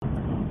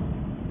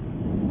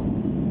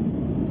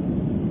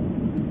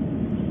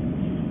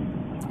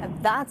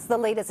That's the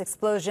latest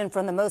explosion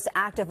from the most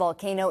active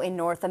volcano in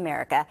North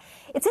America.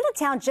 It's in a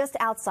town just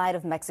outside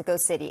of Mexico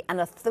City and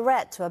a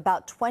threat to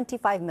about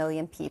 25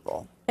 million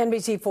people.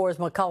 NBC4's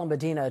McCollum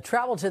Medina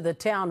traveled to the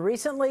town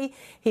recently.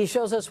 He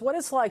shows us what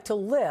it's like to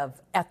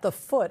live at the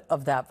foot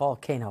of that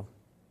volcano.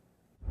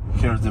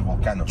 Here's the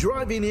volcano.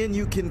 Driving in,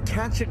 you can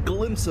catch a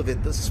glimpse of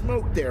it, the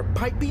smoke there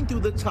piping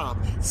through the top,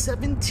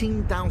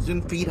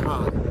 17,000 feet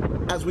high.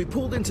 As we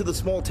pulled into the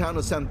small town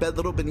of San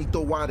Pedro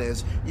Benito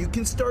Juarez, you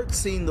can start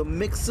seeing the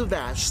mix of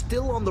ash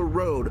still on the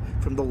road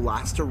from the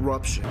last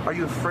eruption. Are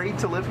you afraid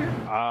to live here?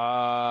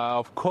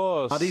 Of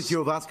course.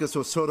 Mauricio Vasquez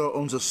Osorio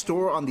owns a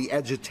store on the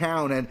edge of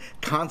town and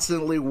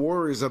constantly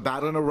worries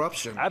about an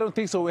eruption. I don't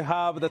think so. We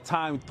have the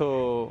time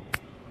to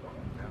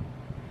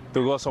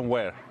go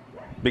somewhere,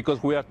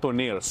 because we are too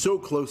near. So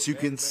close you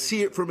can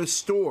see it from his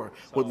store,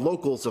 what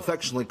locals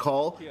affectionately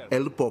call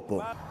El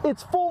Popo.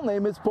 Its full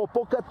name is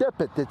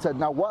Popocatépetl. It's a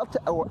Nahuatl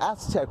or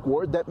Aztec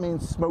word that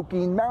means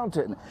smoking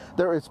mountain.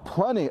 There is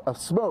plenty of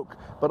smoke,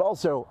 but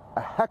also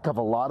a heck of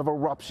a lot of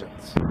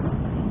eruptions.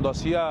 Cuando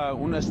hacía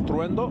un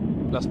estruendo,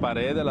 las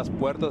paredes, las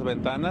puertas,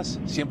 ventanas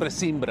siempre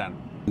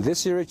cimbran.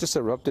 This year it just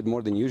erupted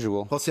more than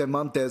usual. Jose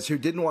Montes, who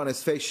didn't want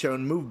his face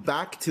shown, moved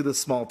back to the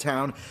small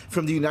town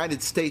from the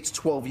United States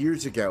 12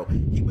 years ago.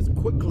 He was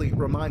quickly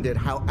reminded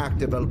how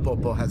active El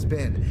Popo has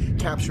been,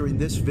 capturing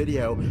this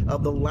video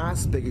of the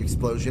last big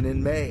explosion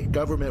in May.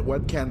 Government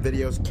webcam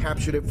videos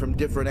captured it from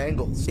different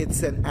angles. It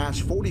sent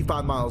ash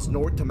 45 miles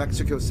north to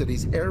Mexico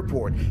City's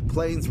airport.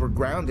 Planes were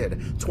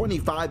grounded.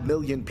 25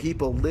 million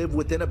people live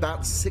within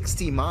about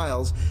 60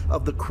 miles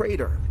of the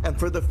crater. And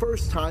for the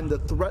first time, the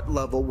threat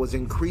level was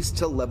increased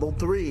to level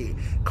 3,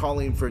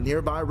 calling for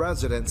nearby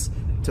residents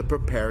to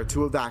prepare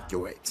to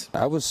evacuate.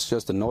 I was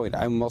just annoyed.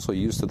 I'm also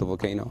used to the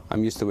volcano.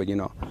 I'm used to it,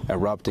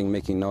 erupting,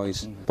 making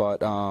noise.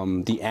 But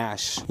the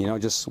ash,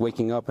 just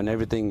waking up and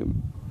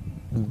everything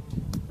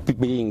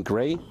being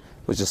gray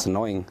was just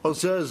annoying.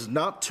 Jose is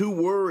not too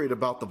worried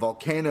about the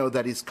volcano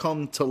that he's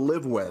come to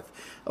live with.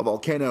 A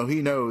volcano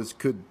he knows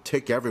could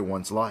take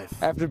everyone's life.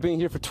 After being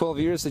here for 12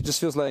 years, it just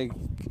feels like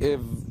if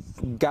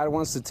God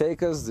wants to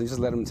take us, they just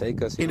let him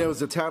take us. He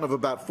knows a town of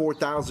about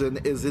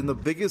 4,000 is in the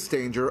biggest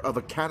danger of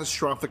a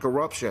catastrophic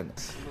eruption.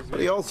 But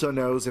he also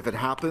knows if it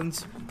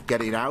happens,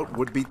 getting out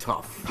would be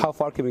tough. How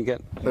far can we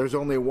get? There's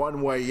only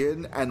one way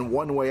in and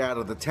one way out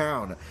of the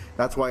town.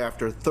 That's why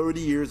after 30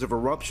 years of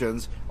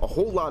eruptions, a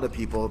whole lot of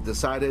people have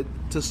decided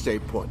to stay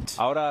put.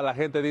 Ahora la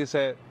gente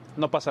dice,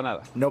 no pasa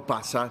nada. No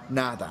pasa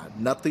nada.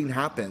 Nothing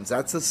happens.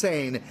 That's a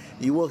saying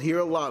you will hear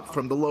a lot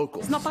from the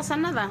locals. No pasa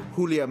nada.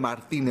 Julia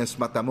Martinez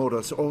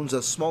Matamoros owns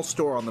a small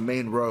store on the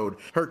main road.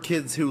 Her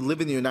kids who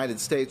live in the United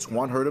States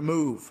want her to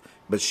move,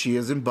 but she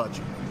isn't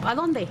budging. ¿A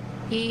dónde?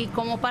 ¿Y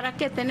como para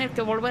qué tener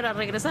que volver a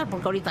regresar?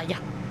 Porque ahorita ya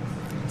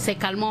se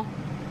calmó.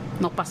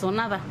 No pasó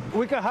nada.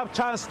 We can have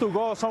chance to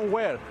go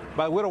somewhere,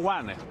 but we don't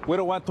want it. We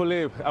don't want to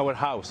leave our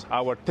house,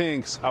 our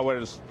things,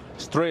 our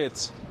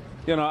streets,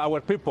 our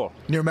people.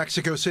 Near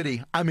Mexico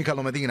City, I'm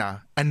McCollum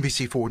Medina,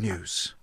 NBC4 News.